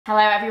Hello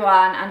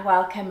everyone and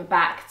welcome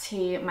back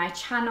to my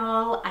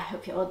channel. I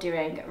hope you're all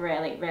doing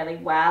really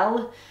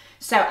well.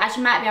 So as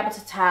you might be able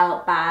to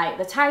tell by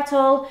the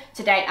title,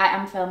 today I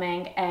am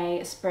filming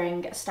a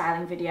spring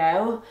styling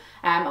video.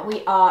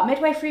 We are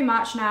midway through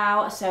March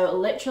now, so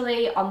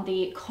literally on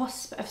the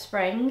cusp of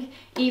spring,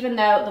 even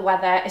though the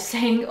weather is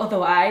saying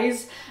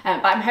otherwise.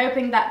 But I'm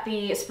hoping that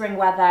the spring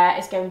weather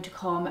is going to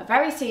come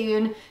very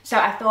soon. So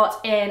I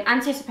thought in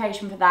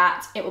anticipation for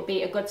that, it would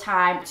be a good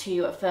time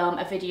to film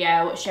a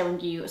video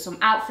showing you some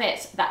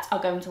outfits that are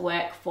going to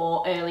work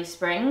for early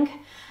spring.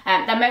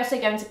 They're mostly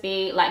going to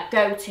be like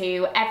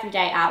go-to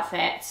everyday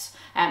outfits,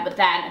 but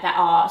then there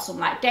are some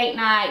like date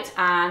night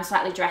and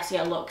slightly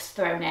dressier looks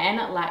thrown in,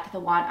 like the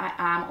one I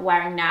am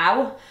wearing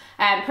now.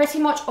 Pretty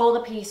much all the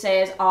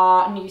pieces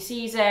are new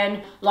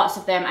season. Lots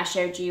of them I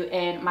showed you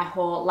in my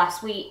haul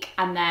last week,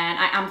 and then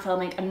I am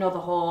filming another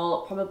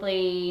haul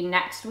probably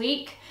next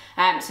week.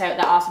 So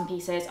there are some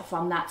pieces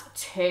from that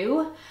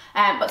too.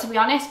 But to be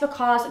honest,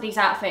 because these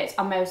outfits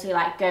are mostly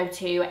like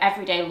go-to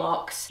everyday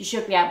looks, you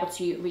should be able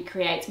to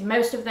recreate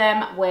most of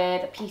them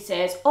with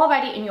pieces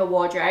already in your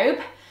wardrobe.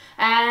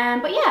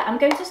 But yeah, I'm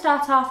going to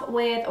start off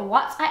with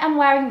what I am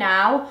wearing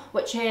now,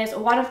 which is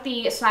one of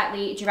the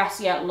slightly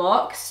dressier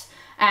looks.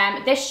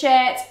 This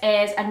shirt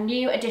is a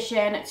new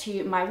addition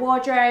to my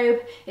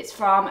wardrobe. It's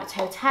from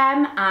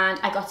Totem and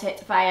I got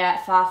it via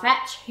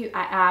Farfetch, who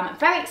I am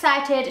very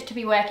excited to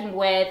be working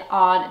with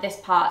on this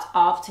part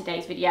of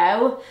today's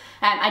video.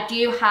 I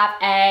do have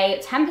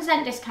a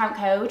 10% discount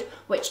code,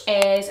 which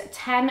is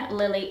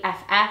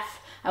 10LilyFF.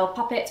 I will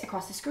pop it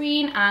across the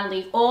screen and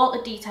leave all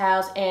the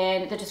details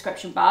in the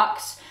description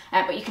box.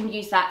 But you can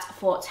use that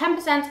for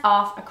 10%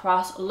 off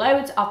across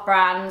loads of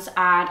brands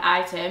and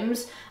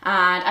items.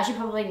 And as you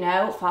probably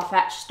know,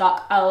 Farfetch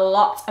stock a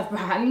lot of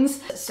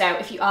brands. So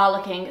if you are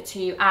looking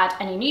to add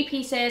any new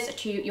pieces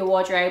to your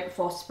wardrobe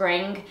for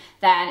spring,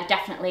 then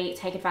definitely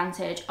take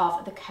advantage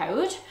of the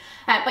code.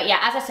 But yeah,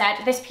 as I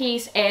said, this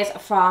piece is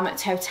from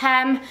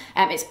Totem.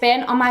 It's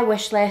been on my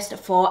wish list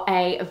for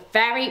a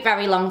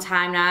very long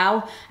time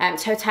now.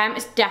 Totem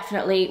is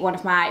definitely one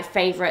of my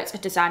favourite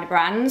designer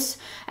brands.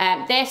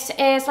 This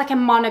is like a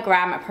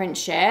monogram print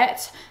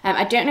shirt.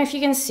 I don't know if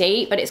you can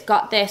see, but it's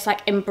got this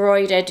like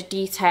embroidered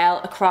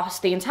detail across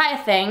the entire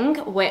thing,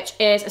 which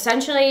is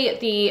essentially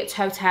the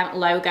Totem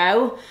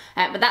logo.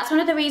 But that's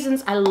one of the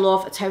reasons I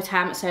love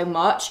Totem so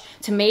much.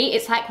 To me,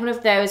 it's like one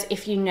of those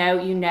if you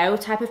know, you know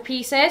type of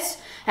pieces.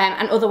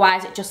 And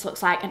otherwise it just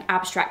looks like an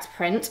abstract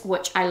print,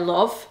 which I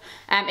love.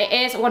 It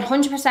is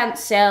 100%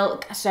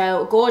 silk,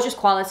 so gorgeous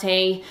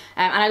quality.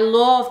 And I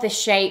love this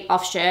shape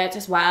of shirt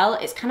as well.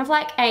 It's kind of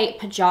like a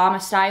pajama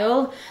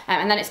style.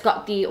 And then it's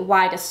got the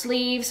wider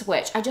sleeves,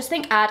 which I just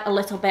think add a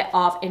little bit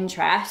of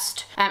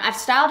interest. I've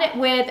styled it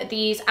with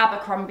these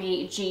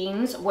Abercrombie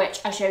jeans, which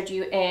I showed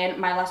you in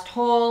my last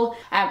haul.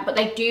 But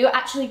they do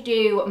actually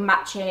do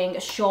matching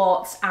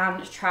shorts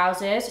and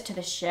trousers to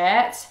this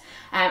shirt.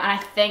 And I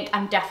think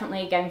I'm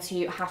definitely going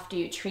to have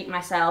to treat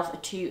myself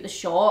to the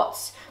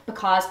shorts,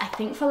 because I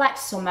think for like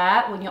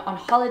summer when you're on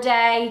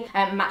holiday,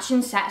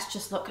 matching sets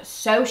just look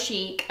so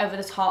chic over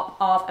the top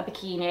of a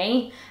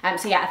bikini.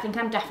 So yeah, I think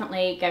I'm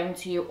definitely going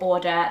to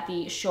order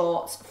the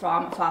shorts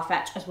from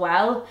Farfetch as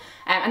well.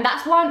 And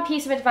that's one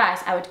piece of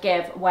advice I would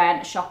give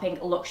when shopping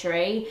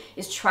luxury,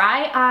 is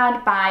try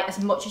and buy as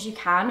much as you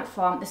can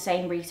from the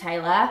same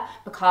retailer,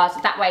 because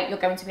that way you're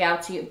going to be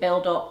able to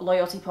build up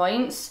loyalty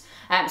points.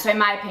 So in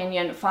my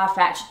opinion,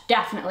 Farfetch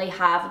definitely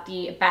have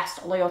the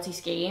best loyalty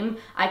scheme.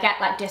 I get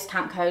like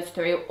discount codes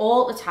through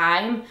all the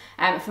time.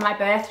 For my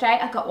birthday,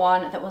 I got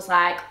one that was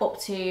like up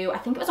to, I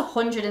think it was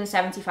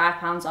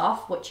 £175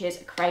 off, which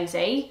is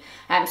crazy.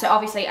 So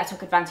obviously I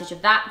took advantage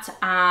of that,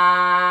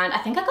 and I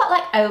think I got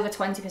like over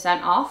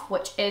 20% off,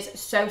 which is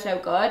so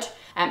good.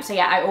 So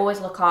yeah, I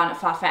always look on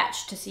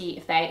Farfetch to see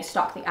if they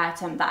stock the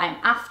item that I'm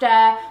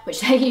after,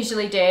 which they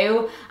usually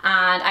do,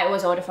 and I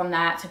always order from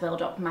there to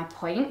build up my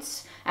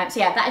points.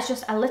 So yeah, that is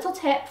just a little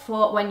tip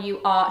for when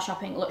you are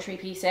shopping luxury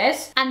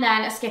pieces. And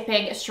then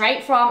skipping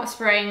straight from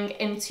spring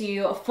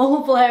into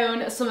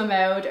full-blown summer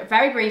mode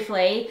very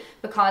briefly,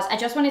 because I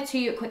just wanted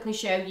to quickly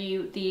show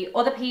you the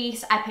other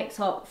piece I picked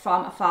up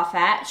from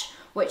Farfetch,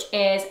 which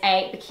is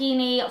a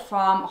bikini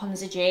from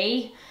Hunza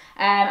G.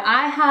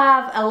 I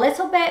have a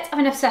little bit of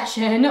an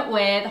obsession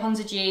with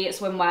Hunza G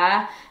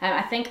swimwear.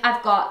 I think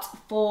I've got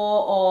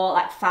 4 or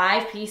like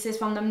 5 pieces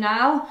from them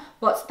now,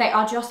 but they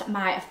are just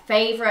my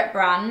favourite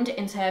brand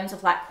in terms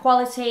of like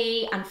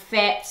quality and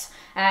fit.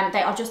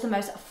 They are just the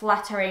most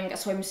flattering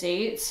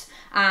swimsuits.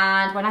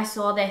 And when I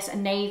saw this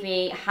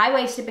navy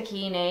high-waisted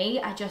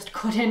bikini, I just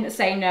couldn't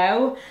say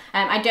no.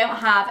 I don't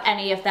have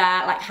any of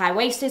their like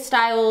high-waisted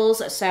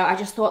styles, so I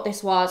just thought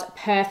this was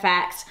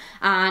perfect.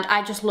 And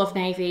I just love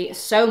navy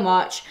so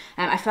much.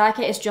 I feel like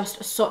it is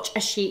just such a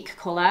chic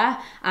colour,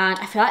 and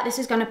I feel like this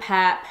is going to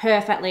pair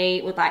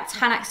perfectly with like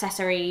tan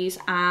accessories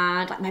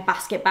and like my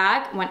basket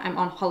bag when I'm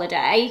on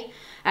holiday.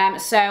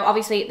 So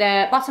obviously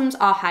the bottoms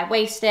are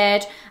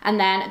high-waisted, and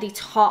then the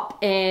top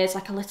is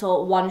like a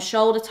little one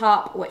shoulder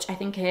top, which I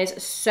think is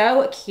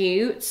so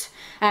cute.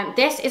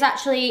 This is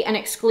actually an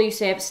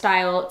exclusive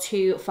style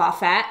to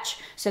Farfetch,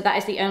 so that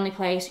is the only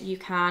place you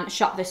can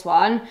shop this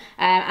one,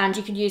 and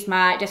you can use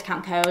my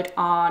discount code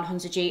on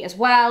HunzaG as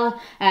well.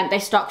 They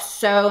stock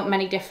so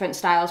many different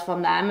styles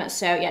from them,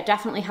 so yeah,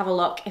 definitely have a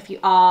look if you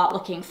are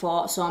looking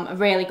for some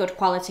really good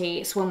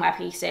quality swimwear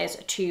pieces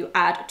to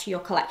add to your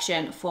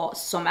collection for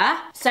summer.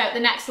 So the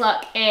next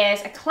look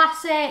is a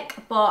classic,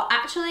 but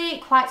actually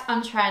quite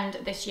on trend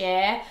this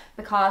year,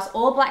 because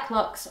all black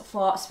looks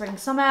for spring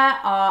summer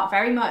are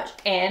very much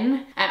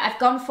in. I've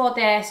gone for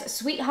this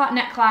sweetheart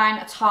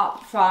neckline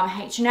top from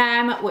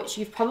H&M, which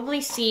you've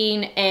probably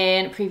seen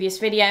in previous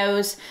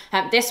videos.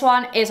 This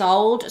one is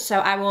old, so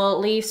I will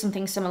leave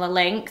something similar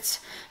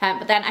linked.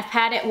 But then I've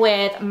paired it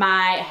with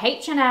my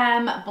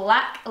H&M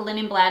black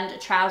linen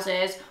blend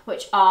trousers,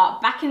 which are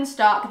back in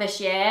stock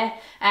this year.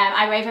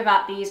 I rave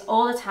about these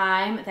all the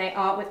time. They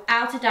are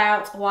without a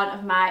doubt one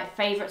of my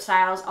favourite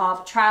styles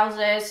of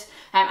trousers.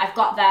 I've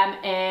got them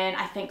in,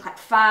 I think, like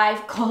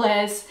 5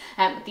 colours.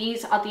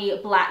 These are the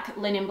black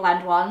linen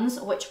blend ones,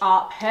 which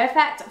are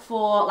perfect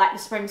for like the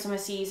spring summer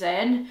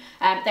season.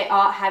 They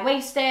are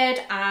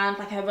high-waisted and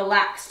like a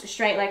relaxed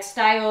straight leg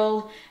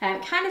style,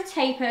 kind of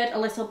tapered a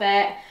little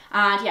bit,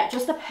 and yeah,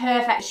 just the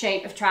perfect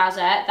shape of trouser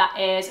that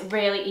is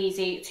really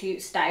easy to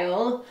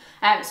style.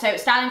 So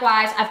styling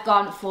wise, I've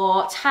gone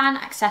for tan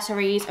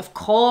accessories, of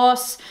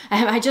course.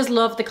 I just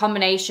love the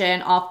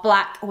combination of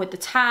black with the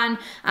tan,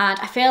 and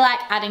I feel like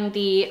adding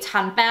the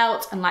tan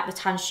belt and like the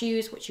tan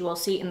shoes, which you will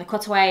see in the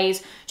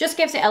cutaways, just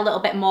gives it a little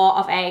bit more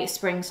of a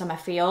spring summer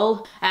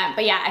feel.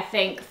 But yeah, I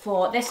think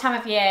for this time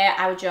of year,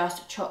 I would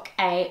just chuck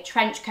a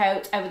trench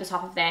coat over the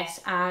top of this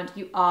and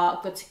you are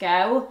good to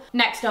go.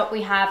 Next up,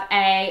 we have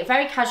a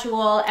very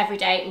casual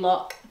everyday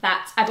look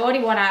that I've already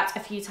worn out a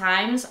few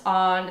times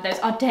on those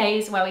odd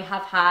days where we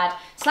have had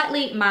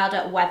slightly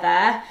milder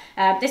weather.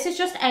 This is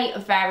just a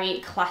very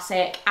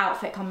classic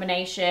outfit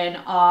combination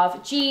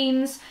of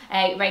jeans,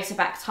 a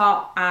racerback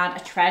top and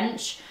a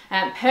trench.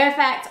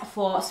 Perfect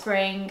for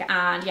spring,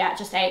 and yeah,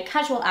 just a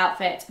casual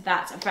outfit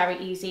that's very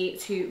easy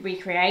to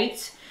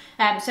recreate.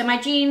 So my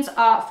jeans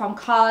are from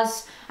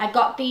COS. I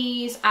got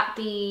these at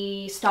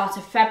the start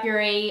of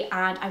February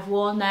and I've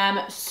worn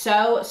them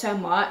so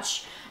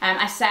much.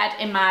 I said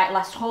in my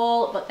last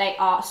haul, but they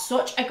are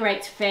such a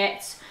great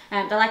fit.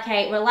 They're like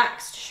a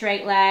relaxed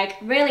straight leg,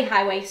 really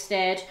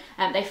high-waisted.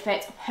 They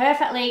fit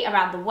perfectly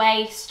around the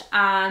waist,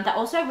 and they're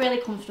also really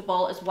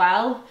comfortable as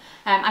well.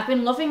 I've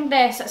been loving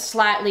this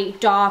slightly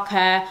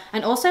darker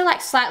and also like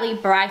slightly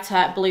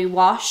brighter blue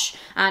wash,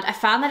 and I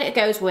found that it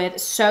goes with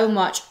so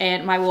much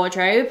in my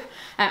wardrobe.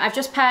 I've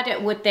just paired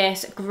it with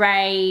this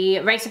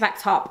grey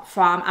racerback top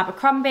from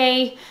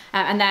Abercrombie,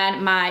 and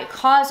then my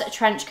COS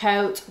trench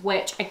coat,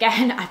 which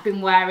again I've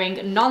been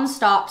wearing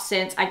non-stop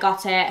since I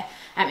got it.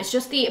 It's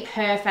just the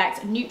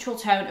perfect neutral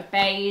tone of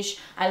beige.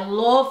 I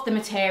love the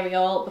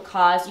material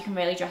because you can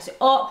really dress it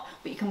up,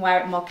 but you can wear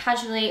it more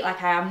casually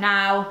like I am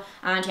now.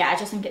 And yeah, I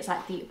just think it's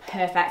like the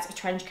perfect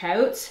trench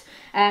coat.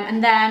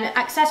 And then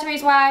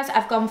accessories wise,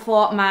 I've gone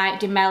for my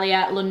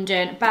Demelia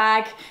London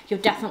bag. You'll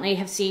definitely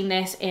have seen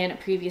this in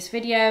previous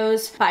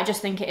videos, but I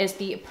just think it is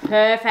the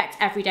perfect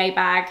everyday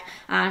bag,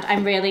 and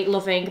I'm really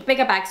loving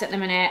bigger bags at the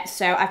minute,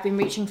 so I've been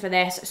reaching for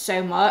this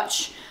so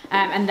much.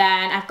 And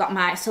then I've got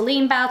my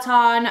Celine belt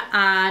on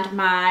and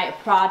my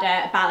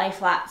Prada ballet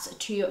flats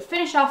to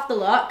finish off the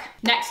look.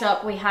 Next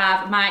up, we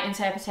have my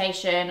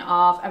interpretation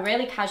of a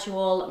really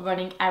casual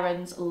running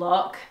errands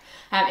look.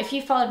 If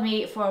you followed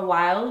me for a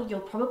while,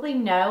 you'll probably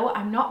know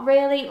I'm not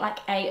really like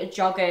a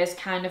joggers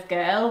kind of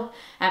girl.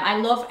 I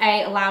love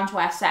a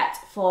loungewear set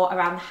for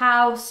around the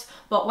house,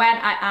 but when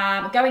I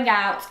am going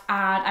out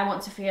and I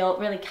want to feel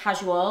really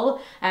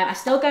casual, I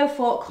still go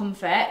for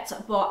comfort,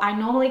 but I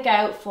normally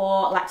go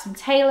for like some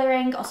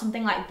tailoring or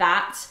something like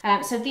that.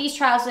 So these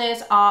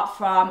trousers are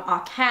from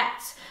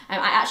Arquette. I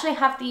actually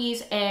have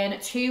these in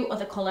 2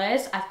 other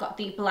colours. I've got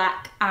the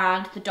black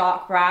and the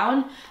dark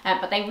brown,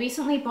 but they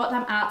recently brought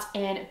them out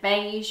in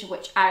beige,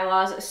 which I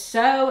was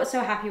so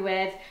happy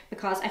with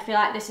because I feel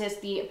like this is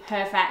the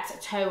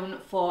perfect tone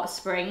for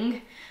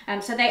spring.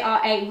 So they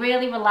are a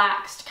really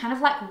relaxed, kind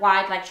of like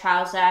wide leg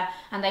trouser,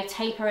 and they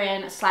taper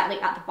in slightly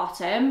at the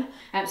bottom.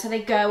 So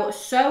they go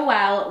so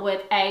well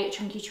with a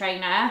chunky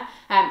trainer.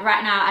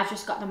 Right now I've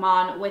just got them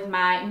on with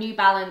my New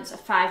Balance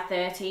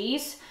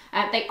 530s.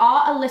 They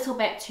are a little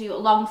bit too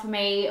long for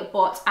me,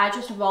 but I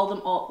just roll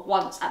them up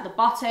once at the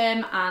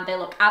bottom and they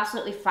look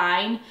absolutely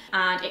fine,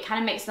 and it kind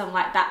of makes them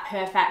like that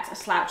perfect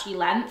slouchy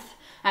length.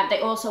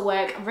 They also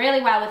work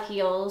really well with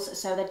heels,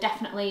 so they're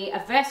definitely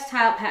a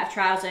versatile pair of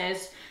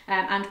trousers,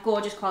 and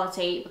gorgeous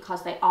quality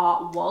because they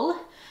are wool.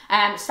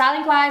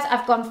 Styling wise,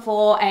 I've gone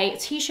for a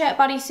t-shirt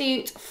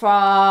bodysuit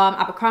from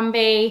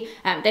Abercrombie.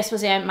 This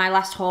was in my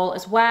last haul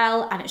as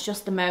well, and it's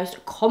just the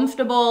most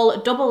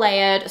comfortable, double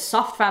layered,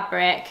 soft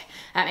fabric.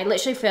 It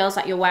literally feels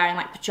like you're wearing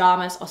like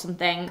pajamas or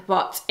something,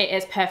 but it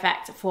is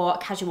perfect for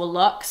casual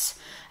looks.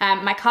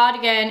 My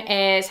cardigan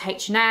is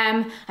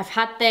H&M. I've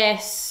had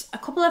this a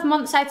couple of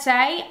months, I'd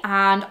say,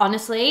 and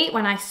honestly,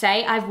 when I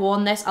say I've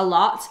worn this a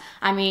lot,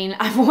 I mean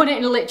I've worn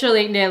it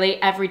literally nearly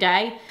every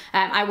day.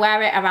 I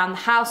wear it around the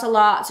house a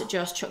lot,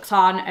 just chucked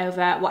on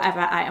over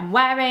whatever I am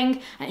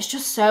wearing, and it's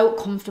just so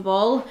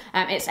comfortable.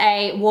 It's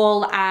a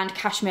wool and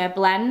cashmere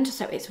blend,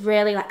 so it's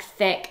really like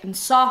thick and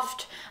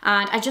soft,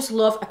 and I just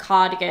love a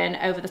cardigan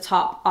over the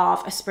top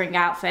of a spring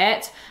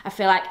outfit. I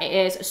feel like it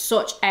is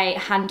such a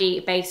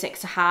handy basic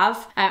to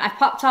have. I've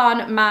popped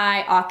on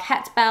my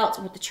Arquette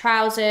belt with the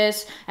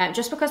trousers,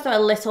 just because they're a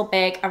little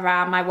big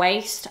around my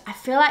waist. I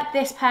feel like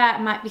this pair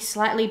might be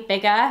slightly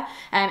bigger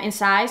in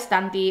size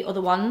than the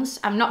other ones.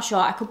 I'm not sure,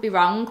 I could be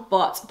wrong,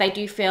 but they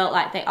do feel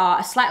like they are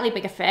a slightly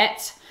bigger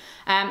fit.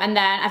 And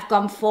then I've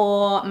gone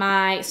for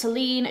my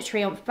Celine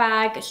Triumph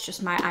bag. It's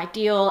just my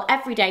ideal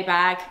everyday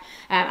bag.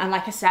 And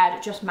like I said,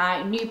 just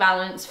my New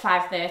Balance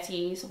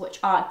 530s, which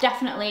are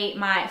definitely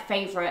my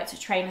favourite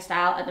trainer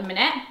style at the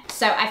minute.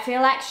 So I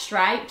feel like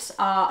stripes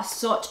are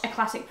such a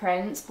classic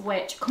print,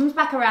 which comes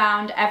back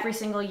around every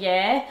single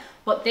year.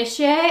 But this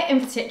year in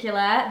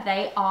particular,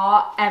 they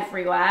are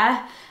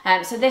everywhere.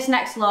 So this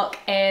next look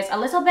is a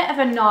little bit of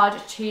a nod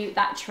to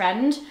that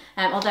trend,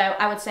 although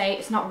I would say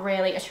it's not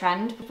really a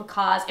trend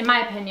because in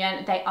my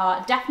opinion, they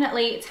are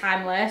definitely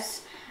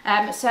timeless.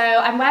 So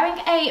I'm wearing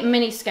a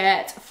mini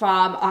skirt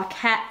from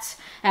Arquette.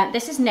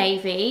 This is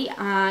navy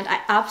and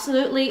I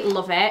absolutely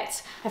love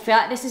it. I feel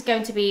like this is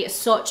going to be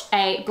such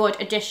a good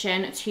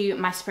addition to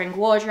my spring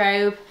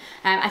wardrobe.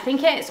 I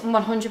think it's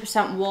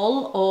 100%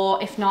 wool,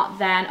 or if not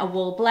then a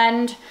wool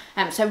blend.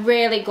 So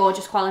really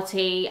gorgeous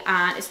quality,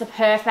 and it's the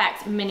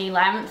perfect mini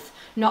length,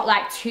 not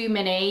like too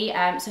mini,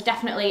 so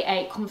definitely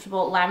a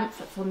comfortable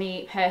length for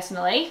me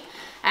personally.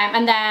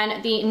 And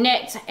then the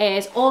knit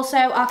is also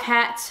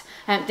Arquette.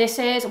 This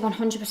is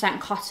 100%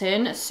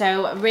 cotton,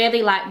 so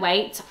really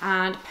lightweight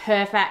and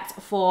perfect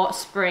for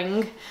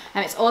spring.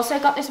 It's also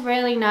got this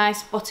really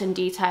nice button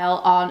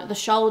detail on the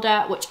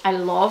shoulder, which I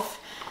love.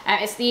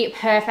 It's the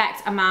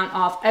perfect amount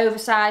of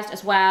oversized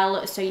as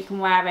well, so you can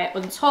wear it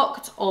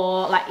untucked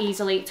or like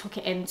easily tuck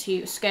it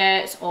into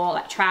skirts or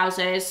like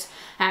trousers.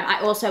 I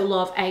also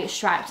love a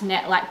striped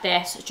knit like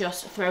this,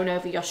 just thrown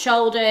over your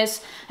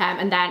shoulders.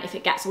 And then if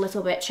it gets a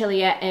little bit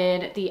chillier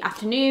in the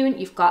afternoon,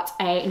 you've got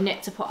a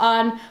knit to put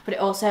on, but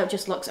it also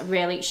just looks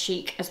really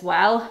chic as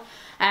well.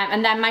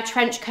 And then my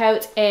trench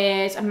coat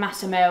is a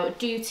Massimo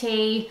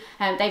Dutti.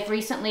 They've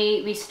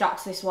recently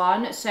restocked this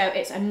one, so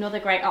it's another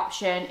great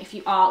option if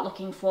you are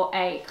looking for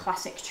a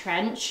classic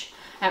trench.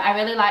 I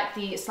really like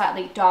the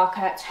slightly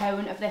darker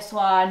tone of this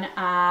one,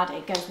 and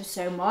it goes with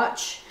so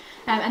much.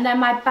 And then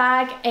my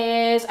bag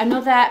is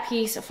another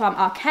piece from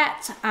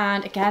Arquette,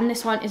 and again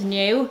this one is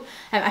new.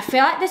 I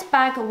feel like this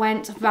bag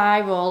went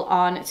viral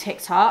on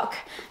TikTok,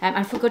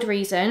 and for good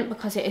reason,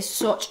 because it is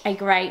such a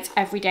great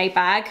everyday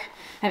bag.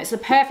 It's the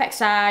perfect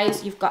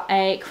size. You've got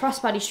a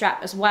crossbody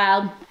strap as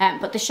well,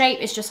 but the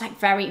shape is just like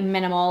very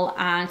minimal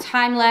and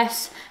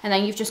timeless. And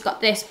then you've just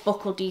got this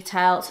buckle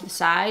detail to the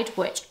side,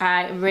 which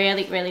I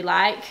really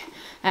like.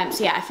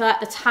 So yeah, I feel like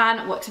the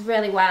tan works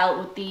really well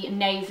with the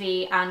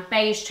navy and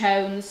beige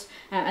tones.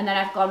 And then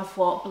I've gone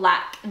for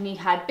black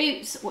knee-high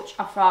boots, which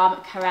are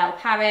from Carrel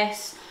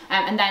Paris.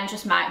 And then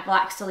just my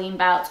black Celine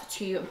belt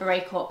to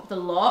break up the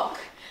look.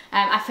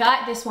 I feel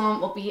like this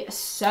one will be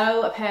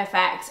so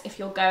perfect if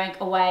you're going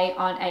away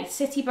on a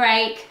city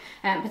break,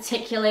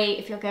 particularly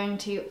if you're going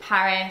to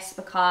Paris,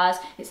 because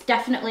it's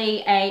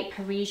definitely a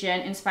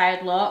Parisian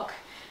inspired look.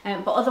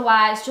 But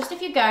otherwise, just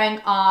if you're going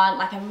on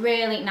like a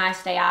really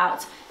nice day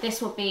out,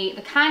 this would be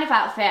the kind of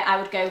outfit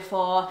I would go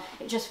for.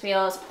 It just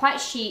feels quite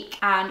chic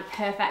and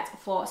perfect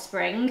for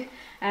spring.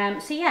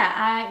 So yeah,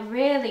 I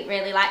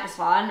really like this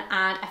one,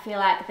 and I feel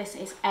like this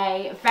is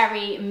a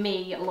very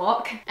me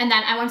look. And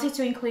then I wanted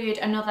to include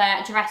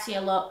another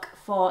dressier look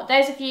for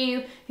those of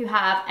you who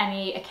have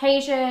any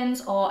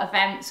occasions or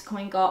events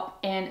coming up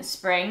in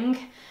spring.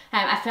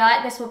 I feel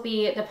like this would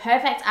be the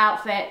perfect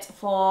outfit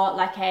for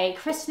like a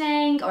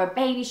christening or a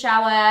baby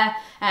shower,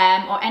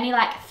 or any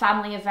like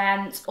family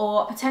event,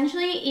 or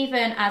potentially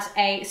even as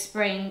a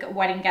spring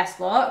wedding guest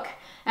look.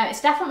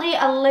 It's definitely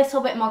a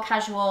little bit more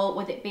casual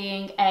with it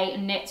being a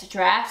knit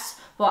dress,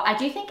 but I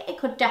do think it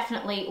could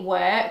definitely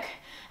work.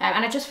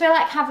 And I just feel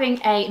like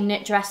having a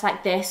knit dress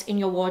like this in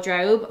your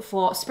wardrobe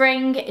for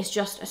spring is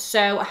just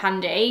so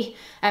handy.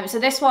 So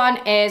this one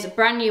is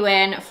brand new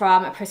in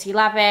from Pretty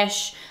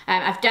Lavish.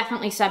 I've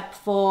definitely said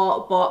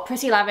before, but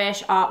Pretty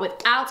Lavish are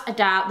without a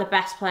doubt the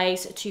best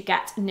place to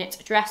get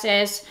knit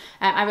dresses.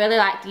 I really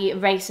like the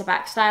racer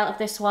back style of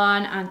this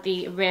one and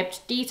the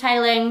ribbed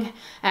detailing.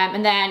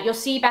 And then you'll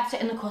see better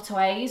in the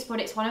cutaways, but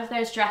it's one of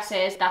those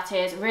dresses that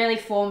is really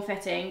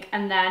form-fitting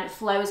and then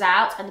flows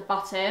out at the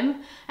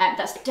bottom.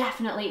 That's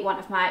definitely one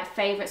of my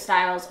favourite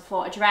styles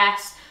for a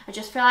dress. I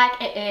just feel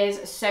like it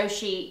is so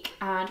chic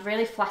and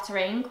really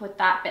flattering with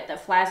that bit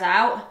that flares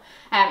out.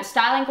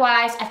 Styling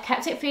wise, I've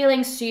kept it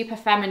feeling super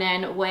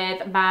feminine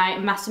with my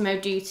Massimo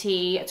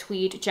Dutti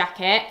tweed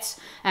jacket.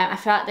 I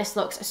feel like this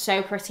looks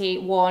so pretty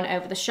worn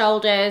over the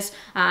shoulders,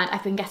 and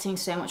I've been getting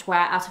so much wear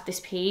out of this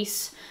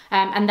piece.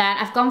 And then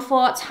I've gone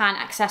for tan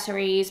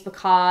accessories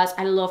because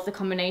I love the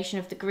combination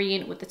of the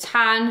green with the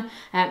tan.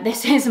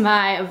 This is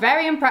my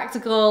very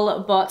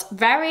impractical but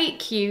very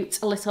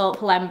cute little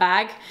Polene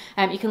bag.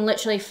 You can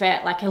literally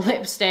fit like a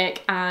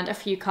lipstick and a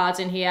few cards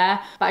in here,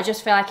 but I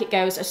just feel like it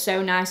goes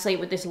so nicely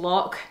with this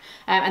look.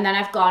 And then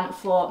I've gone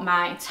for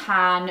my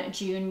tan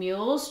June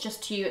mules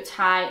just to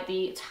tie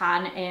the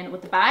tan in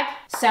with the bag.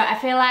 So I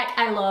feel like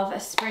I love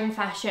spring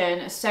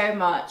fashion so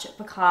much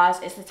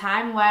because it's the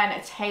time when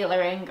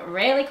tailoring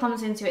really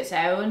comes into its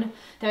own.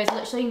 There is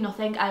literally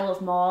nothing I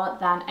love more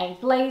than a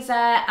blazer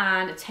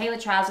and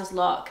tailored trousers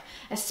look,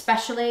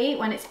 especially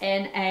when it's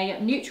in a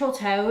neutral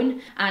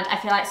tone, and I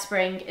feel like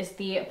spring is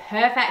the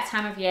perfect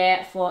time of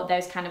year for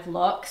those kind of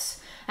looks.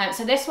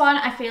 So this one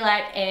I feel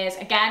like is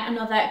again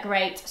another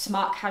great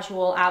smart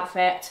casual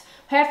outfit,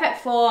 perfect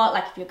for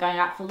like if you're going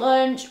out for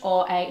lunch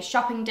or a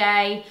shopping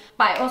day,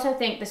 but I also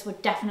think this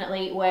would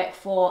definitely work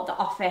for the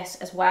office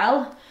as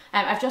well.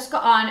 I've just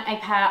got on a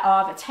pair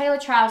of tailored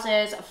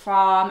trousers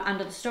from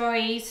Under the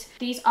Stories.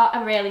 These are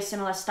a really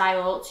similar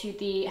style to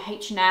the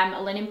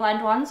H&M linen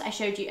blend ones I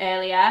showed you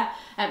earlier,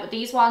 but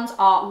these ones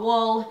are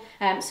wool,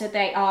 so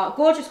they are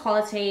gorgeous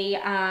quality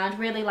and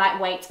really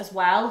lightweight as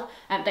well.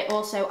 They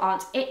also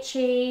aren't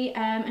itchy,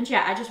 and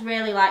yeah, I just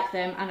really like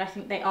them, and I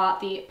think they are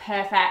the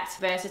perfect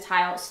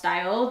versatile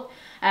style.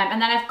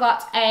 And then I've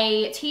got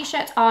a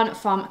t-shirt on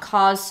from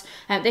COS.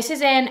 This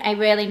is in a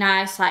really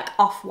nice like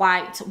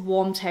off-white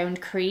warm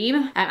toned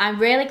cream. I'm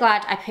really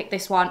glad I picked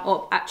this one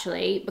up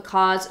actually,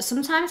 because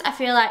sometimes I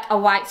feel like a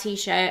white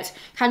t-shirt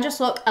can just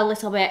look a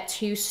little bit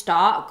too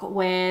stark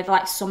with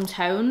like some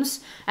tones,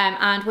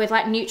 and with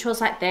like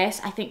neutrals like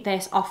this, I think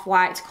this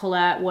off-white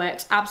colour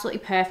works absolutely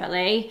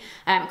perfectly.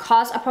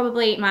 COS are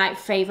probably my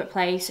favourite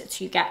place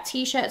to get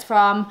t-shirts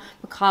from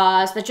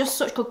because they're just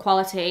such good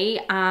quality,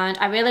 and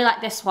I really like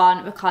this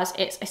one because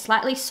it's a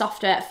slightly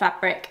softer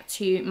fabric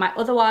to my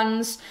other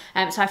ones,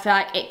 so I feel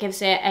like it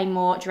gives it a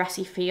more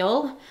dressy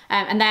feel.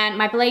 And then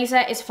my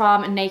blazer is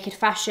from Naked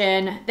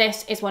Fashion.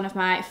 This is one of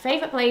my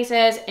favourite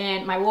blazers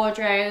in my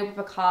wardrobe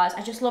because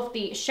I just love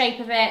the shape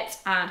of it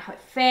and how it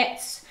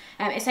fits.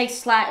 It's a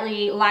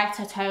slightly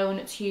lighter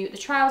tone to the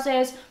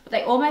trousers, but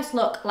they almost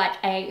look like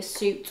a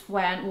suit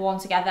when worn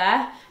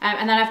together.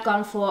 And then I've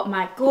gone for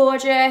my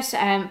gorgeous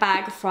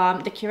bag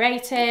from The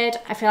Curated.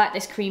 I feel like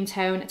this cream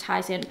tone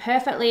ties in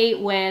perfectly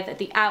with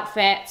the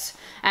outfit.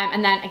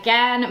 And then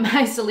again,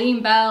 my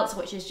Celine belt,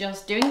 which is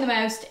just doing the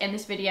most in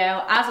this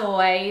video as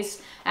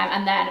always.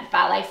 And then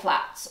ballet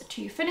flats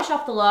to finish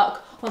off the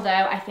look, although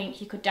I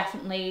think you could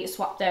definitely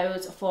swap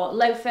those for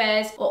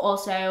loafers or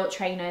also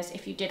trainers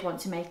if you did want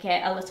to make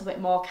it a little bit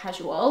more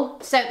casual.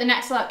 So the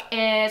next look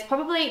is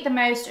probably the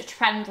most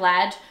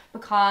trend-led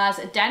because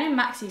denim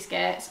maxi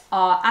skirts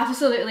are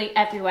absolutely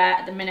everywhere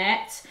at the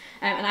minute,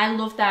 and I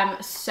love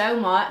them so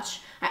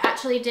much. I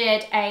actually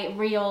did a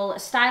reel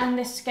styling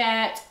this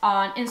skirt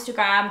on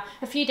Instagram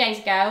a few days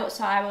ago,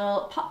 so I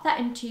will pop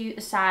that into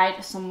the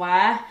side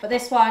somewhere. But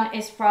this one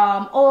is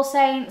from All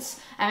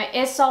Saints, and it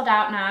is sold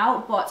out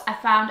now, but I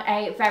found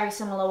a very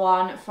similar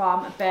one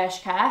from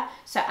Bershka,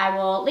 so I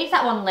will leave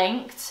that one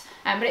linked.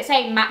 But it's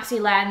a maxi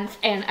length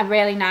in a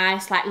really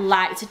nice like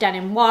light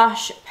denim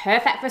wash,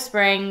 perfect for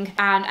spring,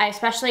 and I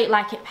especially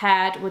like it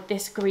paired with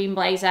this green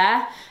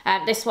blazer.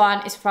 This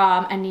one is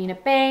from Anina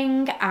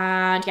Bing,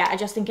 and yeah, I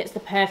just think it's the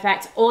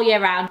perfect all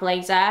year round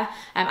blazer.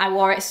 I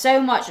wore it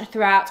so much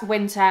throughout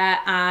winter,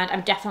 and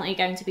I'm definitely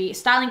going to be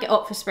styling it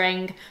up for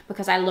spring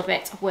because I love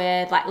it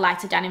with like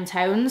lighter denim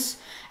tones.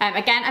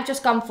 Again, I've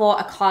just gone for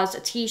a COS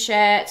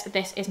t-shirt.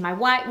 This is my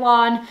white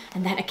one,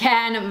 and then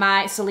again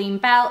my Celine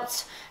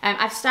belt.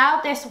 I've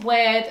styled this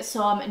with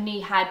some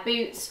knee-high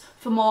boots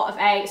for more of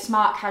a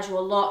smart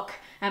casual look.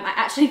 I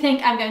actually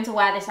think I'm going to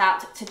wear this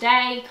out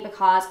today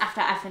because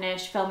after I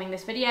finish filming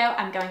this video,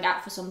 I'm going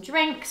out for some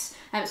drinks.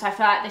 So I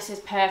feel like this is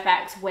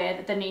perfect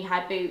with the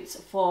knee-high boots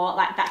for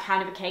like that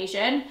kind of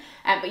occasion.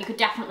 But you could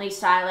definitely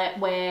style it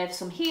with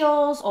some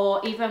heels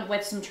or even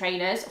with some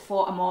trainers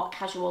for a more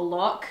casual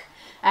look.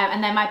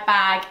 And then my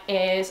bag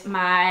is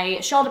my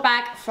shoulder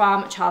bag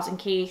from Charles &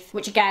 Keith,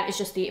 which again is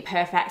just the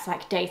perfect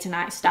like day to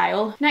night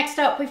style. Next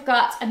up, we've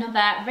got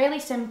another really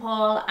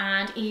simple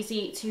and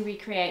easy to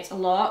recreate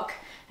look.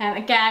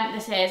 Again,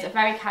 this is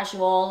very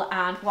casual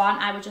and one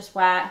I would just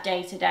wear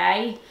day to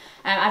day.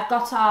 I've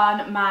got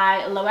on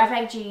my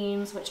Loewe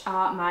jeans, which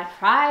are my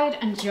pride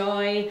and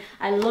joy.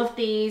 I love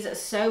these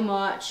so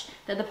much.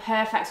 They're the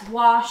perfect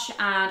wash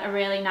and a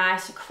really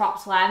nice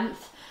cropped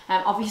length.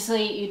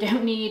 Obviously you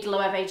don't need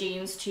Loewe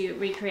jeans to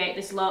recreate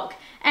this look.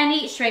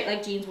 Any straight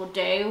leg jeans will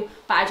do,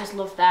 but I just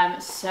love them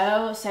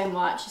so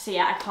much. So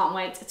yeah, I can't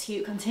wait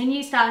to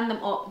continue styling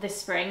them up this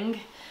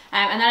spring.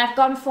 And then I've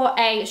gone for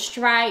a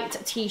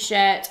striped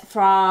t-shirt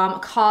from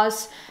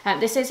COS.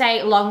 This is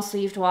a long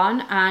sleeved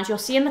one, and you'll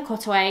see in the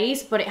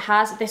cutaways, but it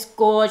has this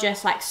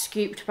gorgeous like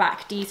scooped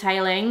back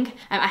detailing.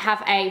 I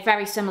have a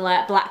very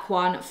similar black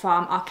one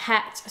from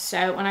Arket,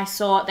 so when I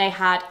saw they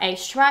had a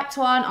striped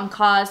one on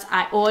COS,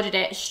 I ordered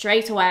it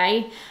straight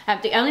away.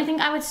 The only thing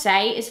I would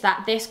say is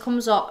that this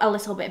comes up a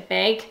little bit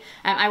big.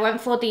 I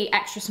went for the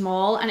extra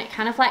small, and it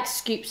kind of like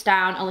scoops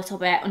down a little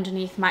bit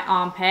underneath my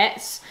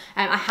armpits.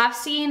 I have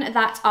seen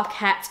that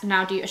Arket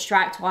now do a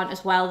striped one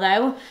as well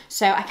though,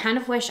 so I kind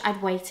of wish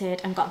I'd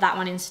waited and got that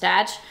one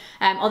instead.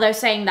 Although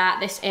saying that,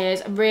 this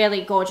is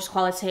really gorgeous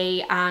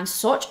quality and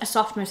such a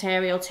soft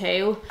material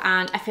too,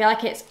 and I feel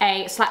like it's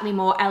a slightly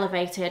more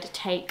elevated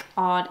take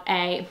on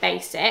a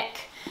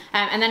basic.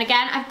 And then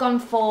again, I've gone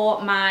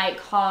for my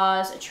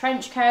COS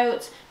trench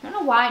coat. I don't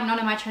know why none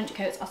of my trench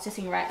coats are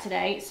sitting right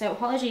today, so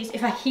apologies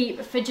if I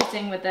keep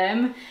fidgeting with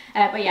them.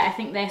 But yeah, I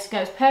think this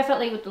goes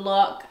perfectly with the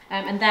look.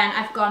 And then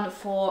I've gone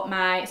for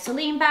my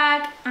Celine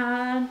bag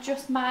and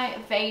just my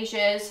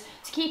Vejas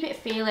to keep it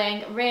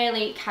feeling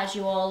really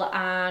casual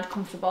and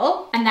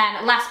comfortable. And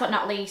then last but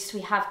not least, we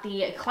have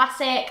the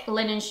classic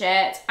linen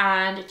shirt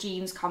and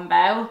jeans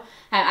combo.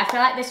 I feel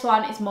like this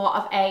one is more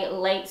of a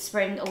late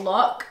spring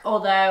look,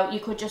 although you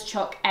could just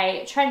chuck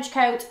a trench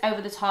coat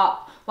over the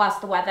top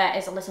whilst the weather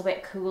is a little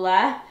bit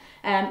cooler.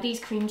 These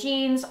cream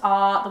jeans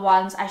are the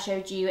ones I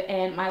showed you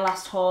in my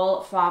last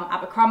haul from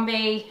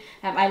Abercrombie.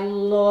 I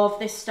love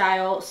this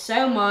style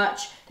so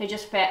much. They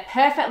just fit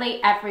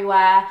perfectly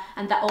everywhere,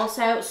 and they're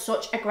also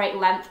such a great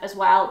length as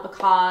well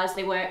because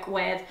they work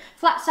with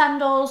flat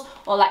sandals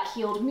or like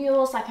heeled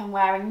mules like I'm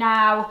wearing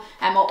now,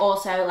 or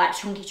also like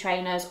chunky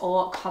trainers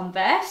or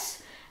Converse.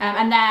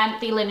 And then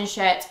the linen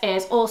shirt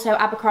is also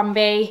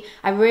Abercrombie.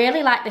 I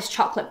really like this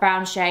chocolate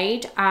brown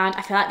shade, and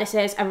I feel like this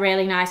is a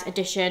really nice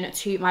addition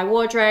to my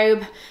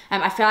wardrobe.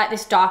 I feel like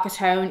this darker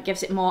tone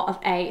gives it more of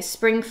a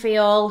spring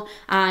feel,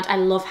 and I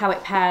love how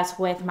it pairs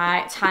with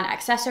my tan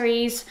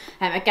accessories.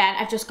 Again,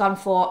 I've just gone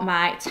for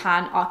my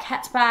tan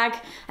Arket bag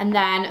and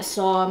then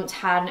some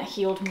tan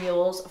heeled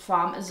mules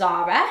from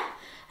Zara.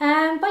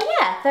 But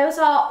yeah, those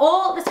are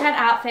all the 10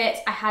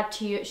 outfits I had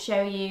to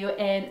show you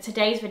in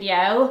today's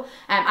video.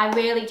 I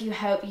really do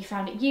hope you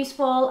found it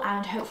useful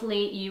and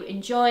hopefully you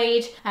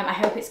enjoyed. I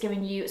hope it's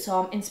given you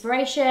some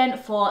inspiration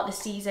for the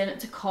season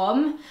to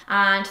come.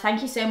 And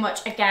thank you so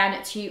much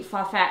again to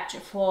Farfetch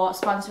for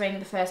sponsoring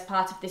the first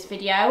part of this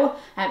video.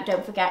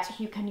 Don't forget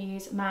you can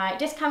use my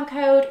discount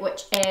code,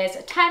 which is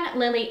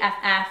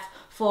 10LilyFF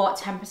for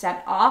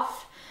 10%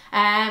 off.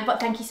 But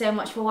thank you so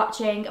much for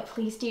watching.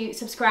 Please do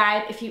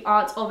subscribe if you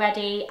aren't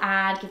already,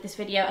 and give this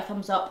video a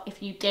thumbs up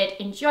if you did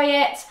enjoy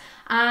it.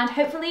 And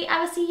hopefully I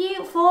will see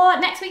you for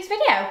next week's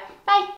video. Bye!